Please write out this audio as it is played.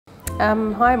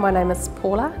Hi, my name is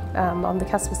Paula. I'm the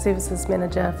Customer Services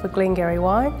Manager for Glengarry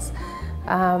Wines.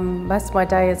 Most of my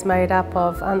day is made up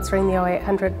of answering the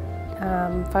 0800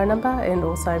 phone number and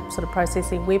also sort of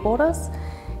processing web orders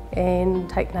and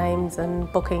take names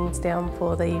and bookings down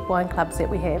for the wine clubs that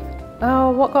we have.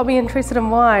 Oh, what got me interested in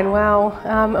wine? Well,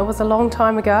 it was a long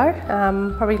time ago,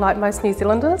 probably like most New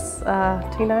Zealanders,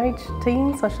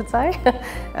 teens I should say.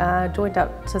 Joined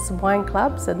up to some wine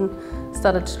clubs and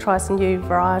started to try some new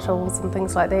varietals and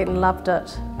things like that and loved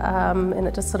it. And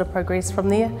it just sort of progressed from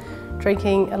there,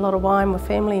 drinking a lot of wine with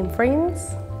family and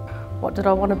friends. What did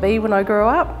I want to be when I grew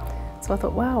up? So I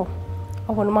thought, wow,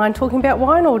 I wouldn't mind talking about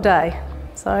wine all day.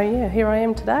 So yeah, here I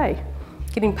am today,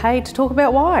 getting paid to talk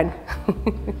about wine.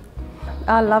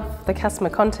 I love the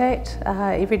customer contact.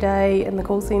 Every day in the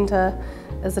call centre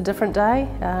is a different day.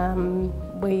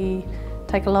 We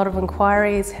take a lot of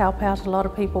inquiries, help out a lot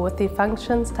of people with their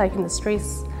functions, taking the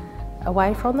stress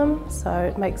away from them, so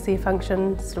it makes their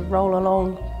function sort of roll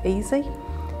along easy,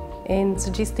 and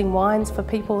suggesting wines for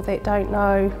people that don't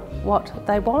know what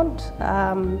they want.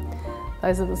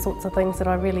 Those are the sorts of things that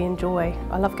I really enjoy.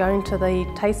 I love going to the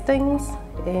tastings,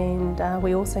 and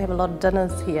we also have a lot of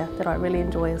dinners here that I really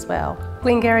enjoy as well.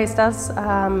 Glengarry's does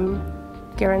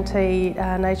guarantee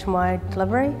nationwide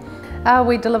delivery.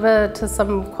 We deliver to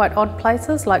some quite odd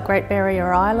places like Great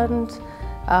Barrier Island.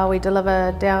 We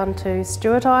deliver down to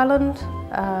Stewart Island,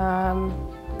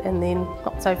 and then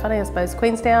not so funny I suppose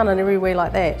Queenstown and everywhere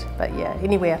like that. But yeah,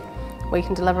 anywhere we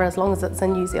can deliver as long as it's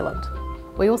in New Zealand.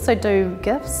 We also do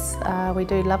gifts. We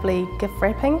do lovely gift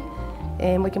wrapping,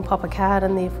 and we can pop a card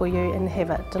in there for you and have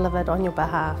it delivered on your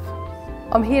behalf.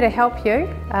 I'm here to help you,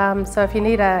 so if you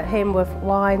need a hand with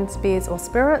wines, beers or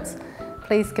spirits,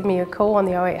 please give me a call on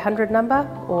the 0800 number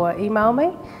or email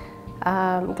me.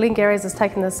 Glengarry's has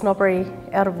taken the snobbery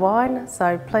out of wine,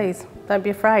 so please don't be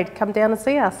afraid, come down and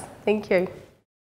see us. Thank you.